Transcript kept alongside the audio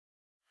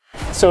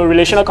So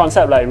relational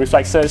concept like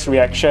reflexes,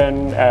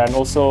 reaction, and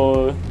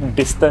also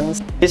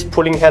distance. This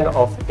pulling hand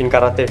of in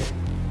karate,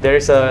 there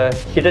is a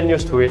hidden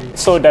use to it.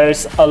 So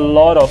there's a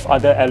lot of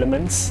other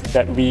elements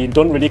that we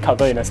don't really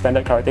cover in a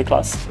standard karate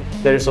class.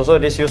 There is also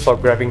this use for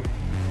grabbing.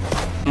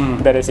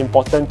 That is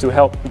important to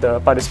help the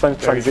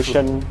participants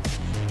transition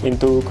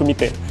into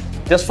kumite.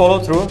 Just follow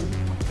through,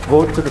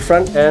 go to the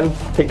front and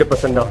take the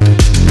person down.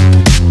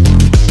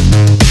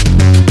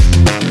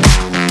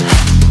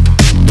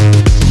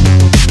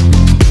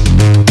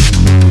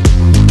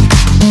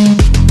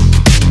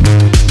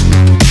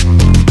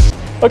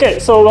 Okay,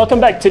 so welcome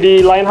back to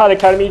the Lionheart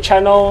Academy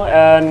channel,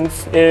 and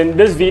in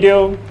this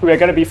video we are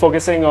going to be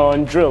focusing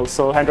on drills.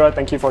 So Hendra,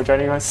 thank you for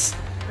joining us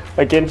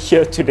again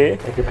here today.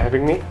 Thank you for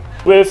having me.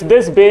 With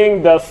this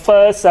being the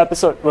first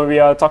episode where we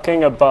are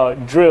talking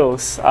about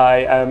drills, I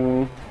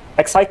am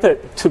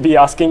excited to be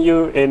asking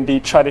you, in the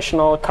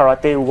traditional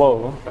karate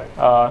world,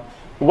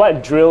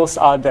 what drills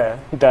are there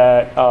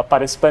that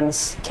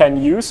participants can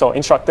use or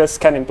instructors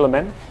can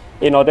implement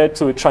in order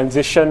to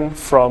transition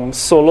from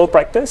solo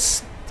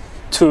practice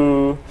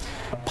to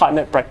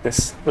partnered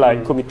practice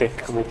like kumite.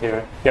 Kumite,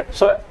 right? Yep.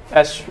 So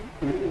as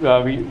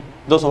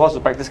those of us who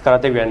practice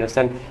karate, we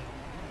understand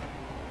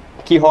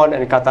Kihon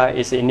and Kata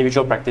is an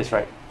individual practice,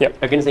 right?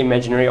 Yep. Against the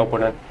imaginary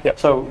opponent. Yep.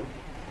 So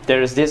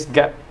there is this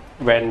gap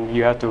when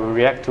you have to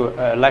react to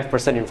a live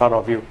person in front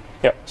of you.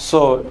 Yep.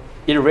 So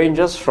it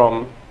ranges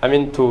from,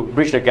 to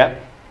bridge the gap,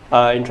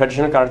 in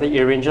traditional karate,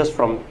 it ranges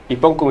from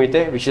Ippon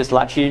Kumite, which is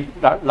largely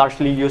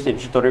used in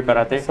Shitoryu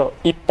karate. So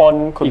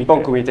Ippon Kumite.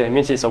 Ippon Kumite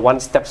means it's a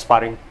one-step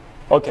sparring.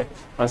 Okay.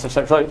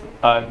 So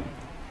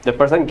the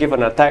person give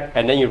an attack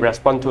and then you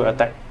respond to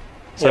attack.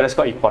 So that's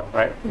called Ippon,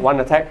 right?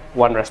 One attack,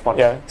 one response.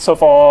 Yeah. So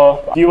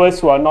for viewers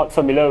who are not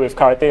familiar with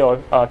karate or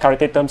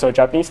karate terms or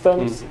Japanese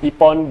terms,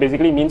 Ippon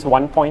basically means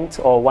 1 point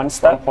or one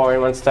step. 1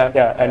 point, 1 step.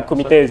 Yeah, and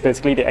Kumite is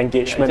basically the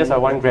engagement. It's just a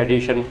one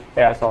gradation.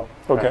 Yeah. That's all.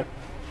 Okay. Right?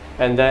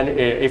 And then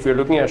if you're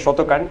looking at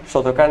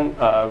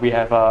Shotokan, we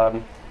have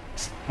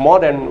more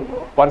than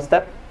one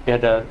step. We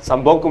have the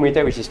Sambon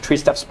Kumite, which is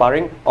 3-step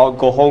sparring, or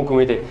Gohon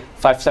Kumite,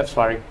 5-step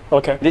sparring.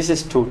 Okay. This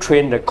is to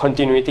train the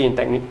continuity in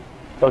technique.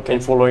 Okay.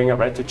 And following up,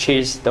 right, to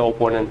chase the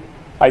opponent.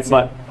 I see.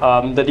 But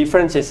the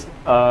difference is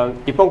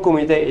Ippon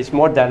Kumite is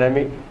more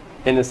dynamic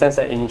in the sense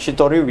that in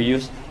Shitoryu we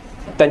use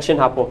tension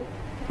hapo.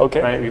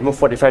 Okay. Right, we move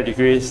 45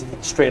 degrees,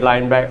 straight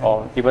line back,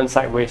 or even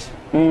sideways.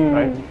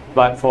 Right.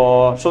 But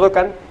for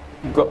Shotokan,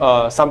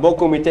 Sambo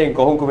Kumite and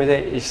Gohon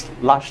Kumite is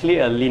largely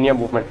a linear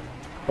movement.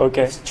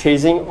 Okay. It's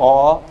chasing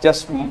or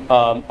just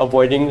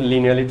avoiding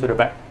linearly to the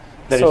back.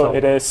 So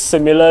it is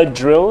similar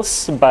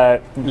drills,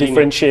 but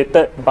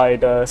differentiated by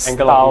the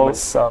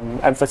styles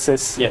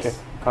emphasis. Yes, okay.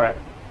 Correct.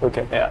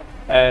 Okay. Yeah,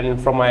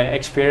 and from my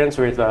experience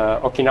with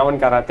Okinawan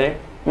karate,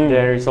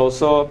 there is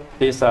also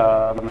this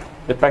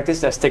the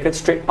practice that's taken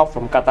straight out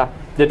from kata.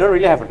 They don't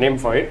really have a name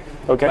for it,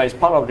 but it's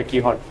part of the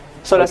kihon.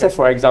 So let's say,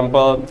 for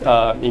example,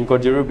 in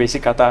Goju-ryu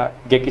basic kata,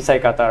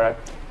 gekisai kata, right?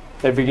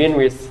 They begin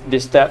with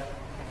this step,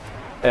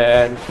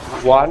 and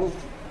 1,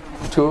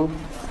 2,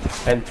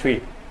 and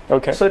 3.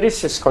 Okay. So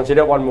this is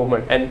considered one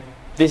movement, and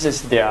this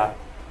is their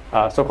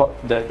so-called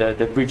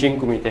the bridging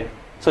kumite.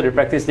 So they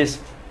practice this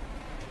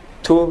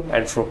to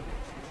and fro.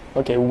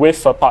 Okay,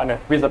 with a partner.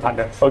 With a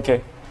partner.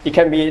 Okay. It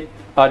can be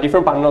a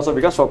different partner also,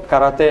 because for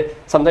karate,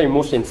 sometimes it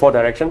moves in 4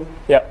 directions.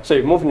 Yeah. So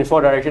you move in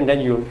 4 directions,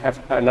 then you have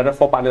another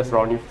 4 partners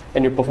around you,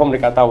 and you perform the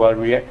kata while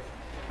react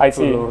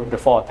to the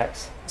 4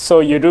 attacks. So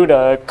you do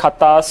the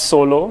kata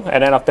solo,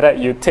 and then after that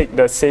you take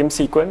the same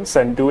sequence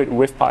and do it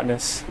with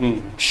partners.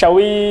 Shall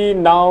we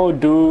now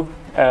do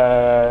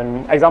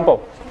an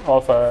example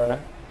of a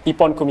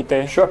Ippon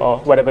Kumite? Sure. Or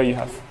whatever you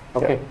have.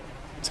 Okay. Yeah.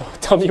 So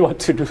tell me what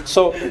to do.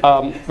 So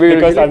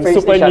because I'm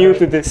super new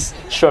to this.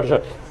 Sure.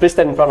 Please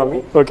stand in front of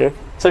me. Okay.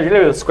 So usually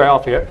we'll square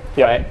off here.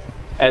 Yeah. Right?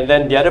 And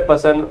then the other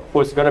person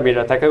who's going to be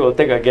the attacker will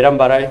take a gedan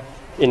barai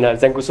in a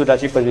zenkusu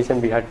dachi position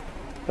behind.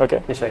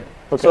 Okay. This way.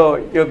 Okay. So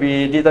you'll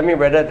be determining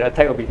whether the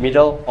attack will be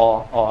middle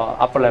or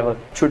upper level,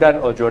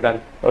 chudan or jodan.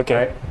 Okay.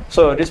 Right?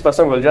 So this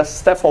person will just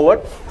step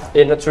forward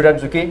in a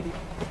chudanzuki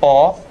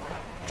or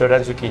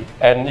jodanzuki,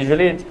 and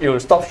usually it will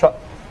stop short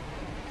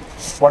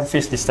 1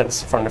 fist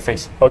distance from the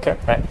face. Okay.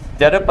 Right.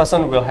 The other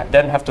person will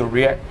then have to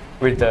react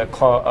with the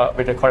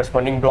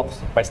corresponding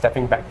blocks by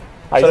stepping back.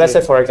 So let's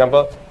say, for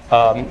example,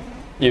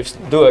 you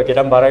do a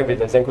gedan barai with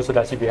the zenkusu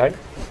dachi behind.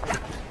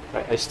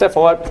 Right. I step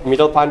forward,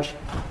 middle punch,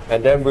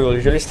 and then we will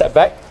usually step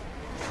back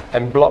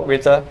and block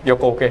with a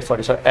yokoke for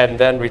this one, and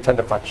then return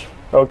the punch.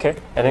 Okay.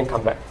 And then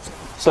come back.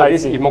 So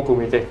this is Ippon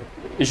Kumite,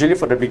 usually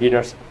for the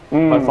beginners.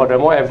 But for the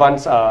more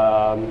advanced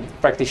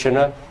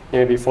practitioner, it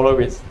may be followed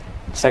with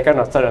second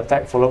or third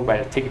attack followed by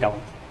a takedown.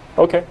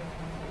 Okay.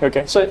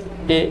 Okay. So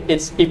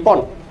it's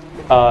Ippon.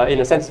 In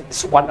a sense,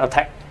 it's one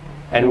attack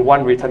and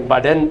one return.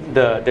 But then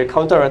the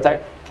counter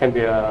attack can be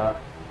a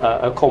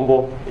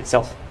combo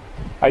itself.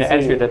 It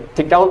ends with a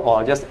takedown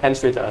or just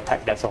ends with an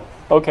attack, that's all.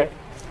 Okay.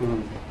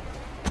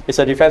 It's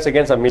a defense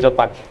against a middle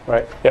punch,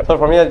 right? Yep. So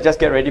from here, just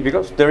get ready,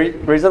 because the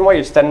reason why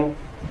you stand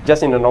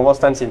just in the normal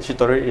stance in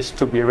Shitoryu is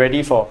to be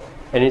ready for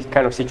any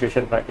kind of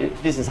situation, right?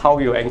 This is how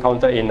you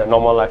encounter in a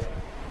normal life,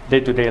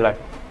 day-to-day life.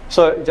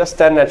 So just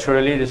stand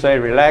naturally this way,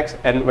 relax,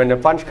 and when the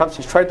punch comes,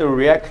 you try to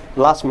react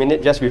last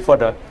minute just before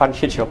the punch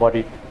hits your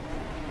body.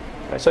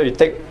 Right, so you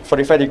take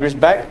 45 degrees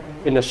back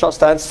in the short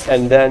stance,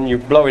 and then you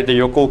block with the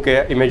Yoko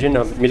Uke. Imagine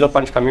a middle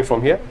punch coming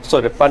from here,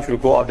 so the punch will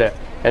go out there.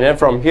 And then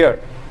from here,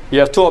 you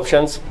have two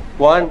options.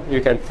 One,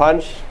 you can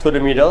punch to the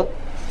middle,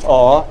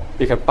 or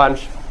you can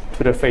punch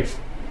to the face.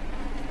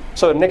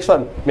 So next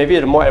one, maybe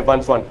the more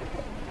advanced one.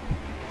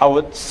 I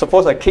would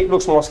suppose a kick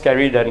looks more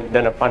scary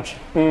than a punch.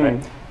 Right?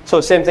 So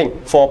same thing,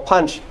 for a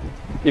punch,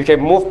 you can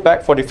move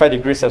back 45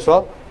 degrees as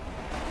well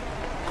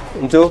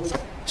into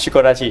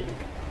Shikodachi.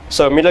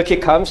 So middle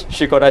kick comes,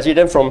 Shikodachi,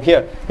 then from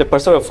here, the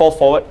person will fall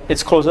forward,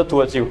 it's closer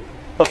towards you.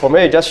 So from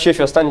here, you just shift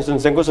your stance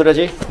into Zenku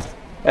Sudachi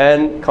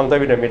and counter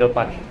with the middle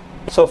punch.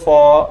 So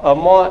for a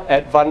more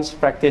advanced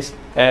practice,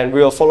 and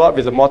we will follow up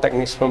with the more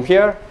techniques from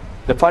here,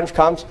 the punch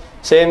comes,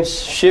 same,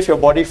 shift your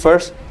body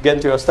first, get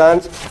into your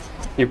stance,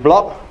 you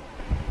block,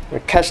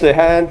 you catch the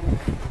hand,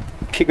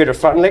 kick with the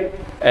front leg,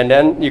 and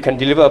then you can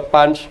deliver a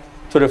punch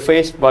to the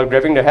face while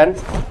grabbing the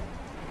hand.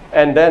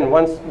 And then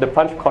once the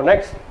punch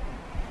connects,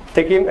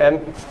 take him and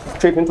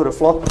trip him to the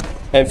floor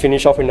and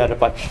finish off another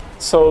punch.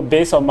 So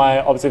based on my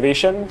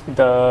observation,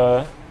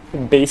 the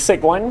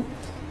basic one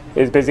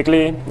is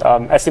basically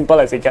as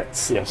simple as it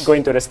gets. Yes. Go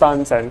into the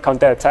stance and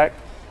counter attack.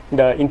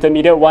 The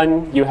intermediate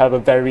one, you have a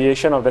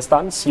variation of the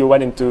stance. You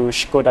went into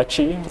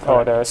Shikodachi,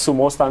 or the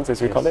sumo stance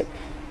as we call it.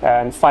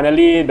 And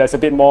finally, there's a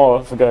bit more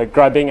of the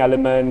grabbing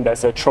element,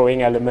 there's a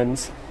throwing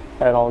element,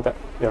 and all that.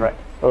 You're right.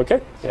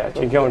 Okay? Yeah,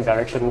 changing on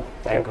direction,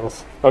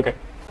 angles. Okay.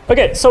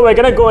 Okay, so we're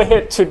gonna go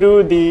ahead to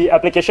do the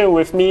application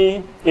with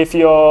me. If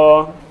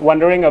you're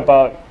wondering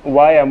about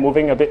why I'm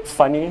moving a bit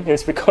funny,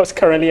 it's because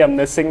currently I'm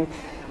nursing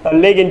a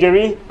leg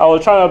injury. I will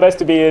try my best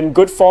to be in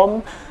good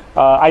form.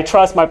 I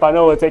trust my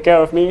partner will take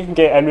care of me,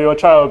 okay, and we will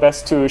try our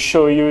best to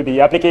show you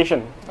the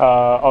application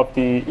of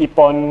the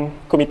Ippon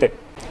Kumite.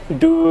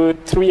 Do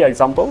 3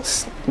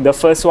 examples. The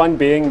first one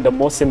being the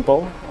most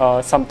simple,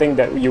 something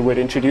that you would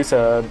introduce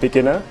a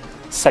beginner.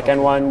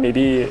 Second one,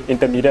 maybe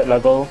intermediate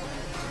level.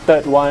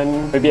 Third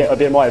one, maybe a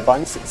bit more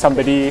advanced,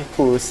 somebody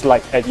who's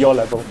like at your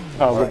level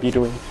would be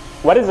doing.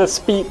 What is the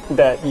speed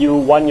that you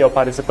want your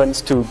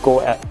participants to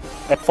go at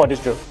for this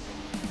drill?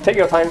 Take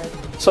your time.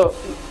 So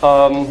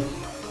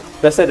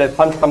let's say the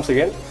punch comes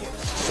again.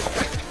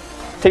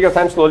 Take your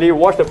time slowly,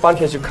 watch the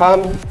punch as you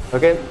come.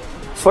 Okay.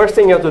 First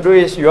thing you have to do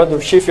is you have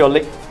to shift your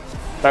leg.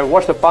 Right,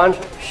 watch the punch,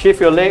 shift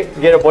your leg,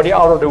 get your body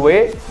out of the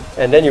way,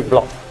 and then you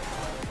block.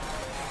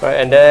 Right,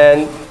 and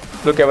then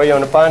look at where you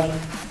want to punch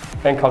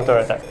and counter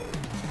attack.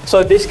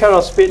 So this kind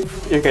of speed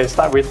you can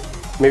start with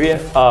maybe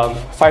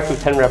 5 to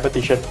 10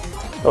 repetitions.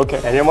 Okay.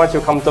 And then once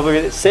you're comfortable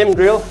with it, same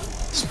drill,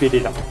 speed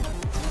it up.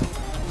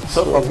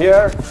 So from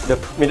here, the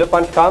middle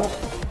punch comes,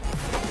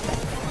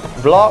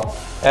 block,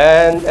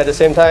 and at the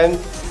same time,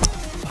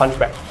 punch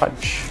back,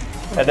 punch.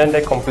 And then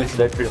that completes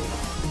the drill.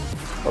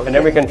 Okay. And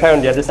then we can try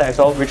on the other side as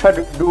well. We try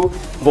to do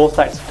both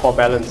sides for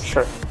balance.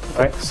 Sure.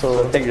 Right?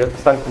 So take the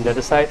stance from the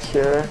other side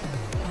here.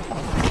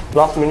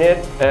 Last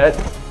minute, and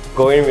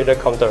go in with the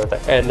counter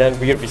attack. And then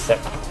we reset.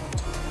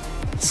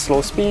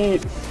 Slow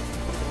speed.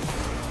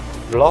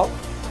 Block,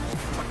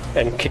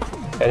 and kick.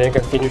 And then you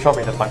can finish off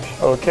with a punch.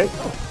 Okay.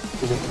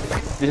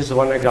 This is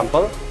one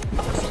example.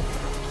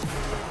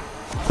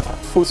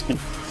 Full speed.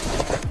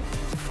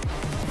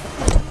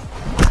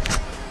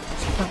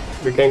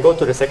 We can go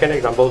to the second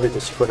example with the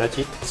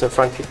Shikodachi. It's a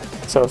front kick.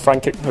 So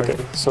front kick. Okay.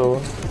 So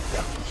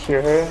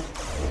here,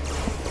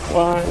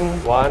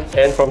 one.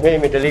 And from here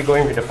immediately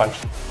going with the punch.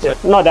 Yeah.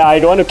 Not that I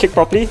don't want to kick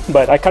properly,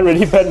 but I can't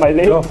really bend my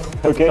leg. No.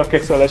 Okay.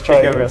 Okay. So let's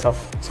try. Take care of it.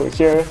 yourself. So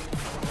here.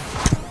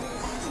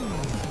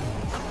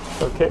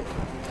 Okay.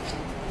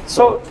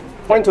 So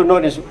point to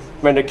note is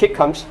when the kick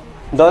comes,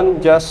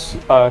 don't just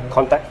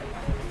contact.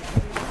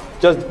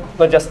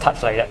 Don't just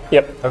touch like that.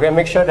 Yep. Okay.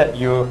 Make sure that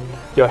your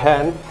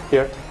hand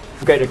here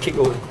get the kick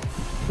over.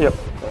 Yep.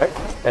 Right.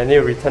 And then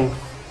you return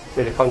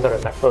with the counter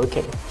attack.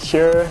 Okay.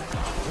 Here.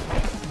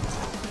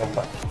 And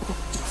punch.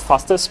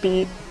 Faster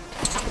speed.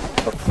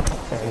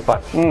 And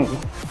punch.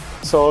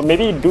 So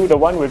maybe do the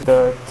one with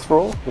the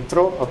throw. The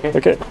throw. Okay.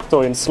 Okay.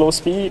 So in slow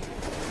speed.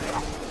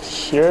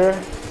 Here.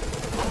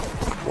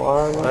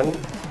 1,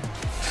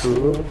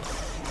 2,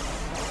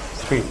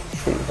 3.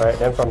 Right.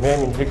 Then from here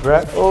immediately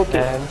grab. Okay.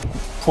 And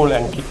pull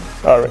and kick.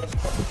 All right.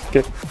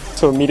 Good.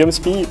 So medium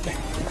speed.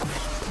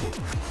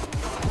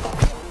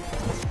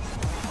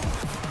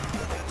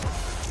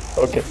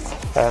 Okay.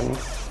 And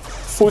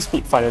full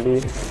speed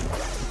finally.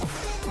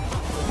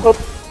 Up.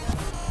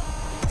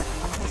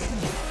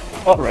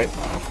 All right.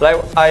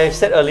 Like I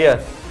said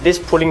earlier, this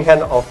pulling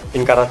hand off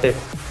in karate,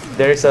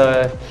 there is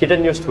a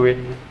hidden use to it,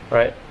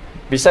 right?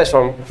 Besides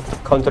from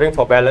countering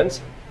for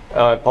balance,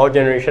 power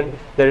generation,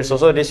 there is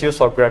also this use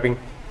for grabbing.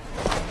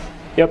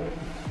 Yep.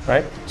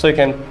 Right? So you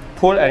can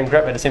pull and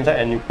grab at the same time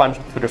and you punch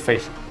to the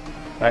face.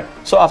 Right?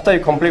 So after you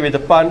complete with the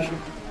punch,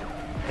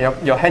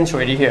 your hand's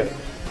already here.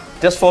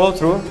 Just follow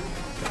through,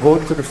 go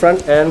to the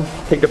front and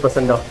take the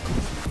person down.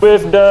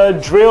 With the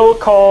drill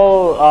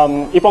called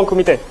Ippon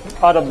Kumite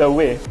out of the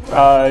way,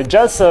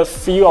 just a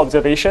few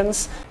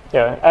observations.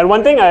 Yeah, and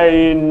one thing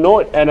I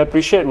note and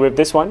appreciate with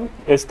this one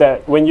is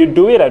that when you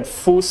do it at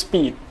full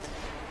speed,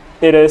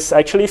 it is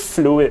actually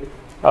fluid.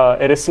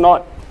 It is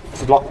not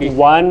blocky.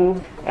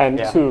 1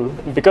 and 2,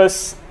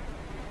 because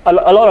a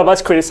lot of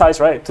us criticize,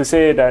 right, to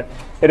say that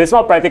it is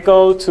not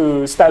practical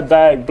to step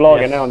back,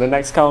 block, and then on the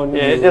next count.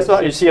 Yeah, that's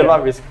what you see a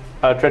lot with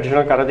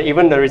traditional karate.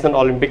 Even the recent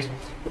Olympics,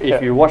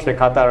 if you watch the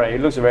kata, right,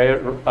 it looks very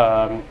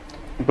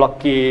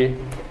blocky,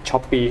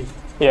 choppy.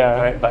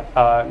 Yeah. Right, but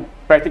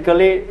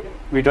practically,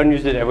 we don't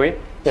use it that way.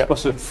 It's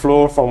supposed to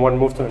flow from one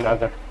move to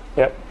another.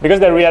 Yeah, because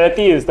the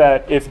reality is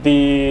that if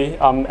the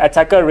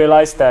attacker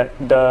realized that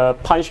the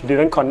punch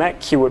didn't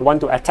connect, he would want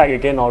to attack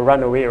again or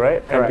run away,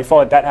 right? Correct. And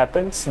before that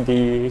happens,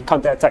 the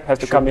counter attack has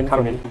to come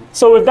in.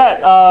 So with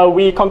that,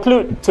 we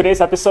conclude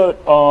today's episode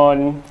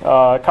on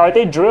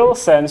karate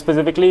drills, and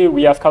specifically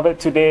we have covered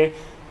today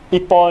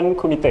Ippon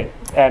Kumite.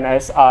 And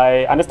as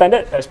I understand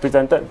it, as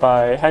presented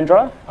by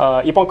Hendra,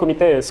 Ippon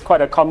Kumite is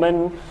quite a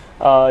common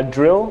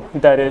drill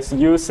that is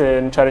used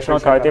in traditional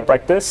karate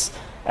practice.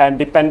 And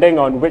depending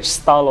on which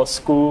style or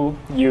school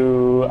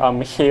you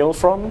hail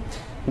from,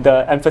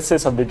 the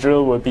emphasis of the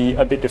drill will be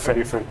a bit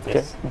different. Yes.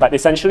 Okay? But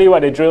essentially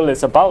what the drill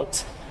is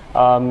about,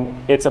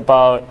 it's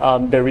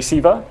about the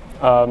receiver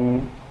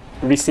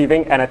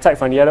receiving an attack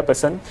from the other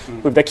person.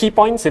 With the key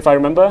points, if I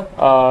remember,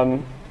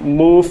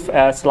 move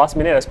as last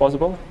minute as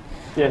possible.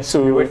 Yes,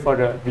 so you wait for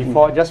the,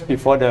 just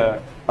before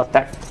the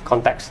attack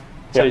context.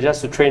 So it's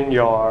just to train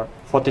your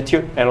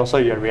fortitude and also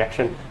your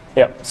reaction.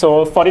 Yeah,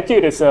 so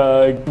fortitude is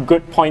a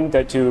good point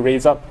that you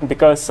raise up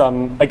because,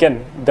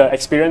 again, the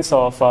experience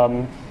of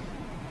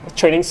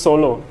training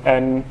solo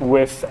and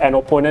with an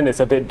opponent is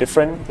a bit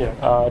different.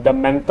 The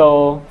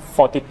mental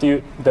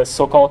fortitude, the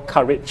so-called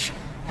courage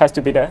has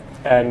to be there.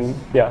 And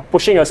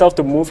pushing yourself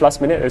to move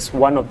last minute is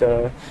one of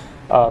the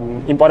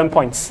important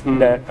points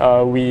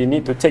that we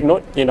need to take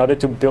note in order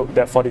to build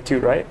that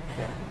fortitude, right?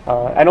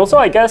 And also,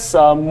 I guess,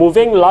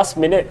 moving last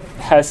minute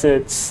has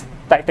its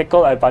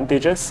tactical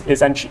advantages.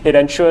 It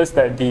ensures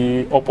that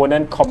the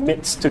opponent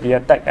commits to the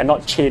attack and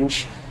not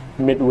change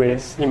midway.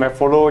 You might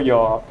follow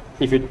your,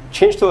 if you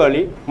change too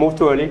early, move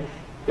too early,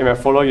 you might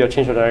follow your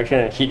change of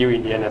direction and hit you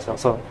in the end as well.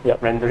 So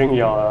rendering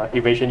your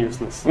evasion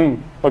useless.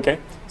 Okay,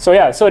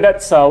 so so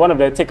that's one of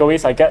the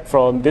takeaways I get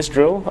from this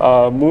drill,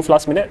 move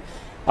last minute.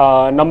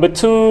 Number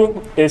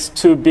 2 is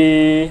to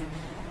be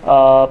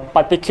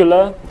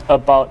particular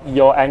about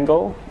your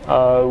angle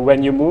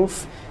when you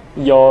move,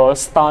 your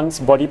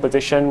stance, body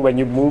position when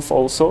you move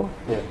also.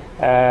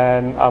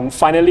 And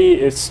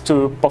finally is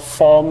to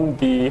perform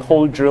the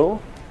whole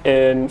drill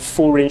in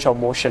full range of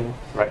motion.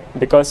 Right.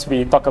 Because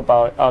we talk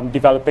about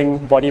developing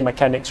body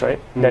mechanics, right?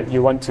 That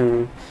you want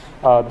to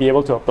be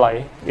able to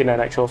apply in an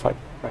actual fight.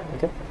 Right.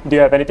 Okay. Do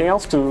you have anything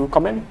else to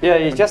comment? Yeah,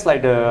 it's just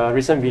like the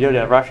recent video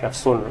that Rush have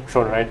shown,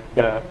 right?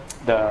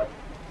 The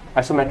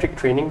isometric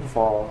training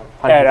for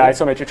punch. Yeah, the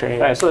isometric training.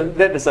 Right, so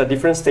that is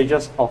different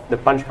stages of the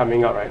punch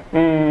coming out, right?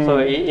 So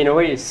in a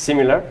way it's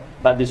similar,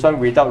 but this one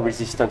without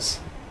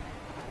resistance.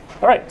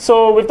 Alright,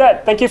 so with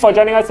that, thank you for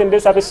joining us in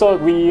this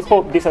episode. We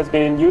hope this has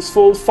been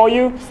useful for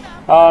you.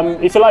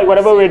 If you like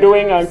whatever we're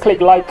doing,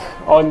 click like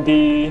on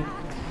the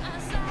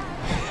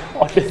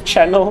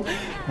channel.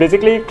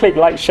 Basically, click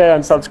like, share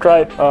and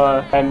subscribe.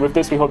 And with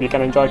this, we hope you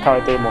can enjoy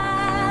karate more.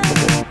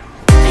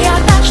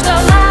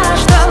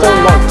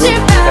 Still not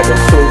good at the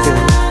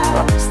closing.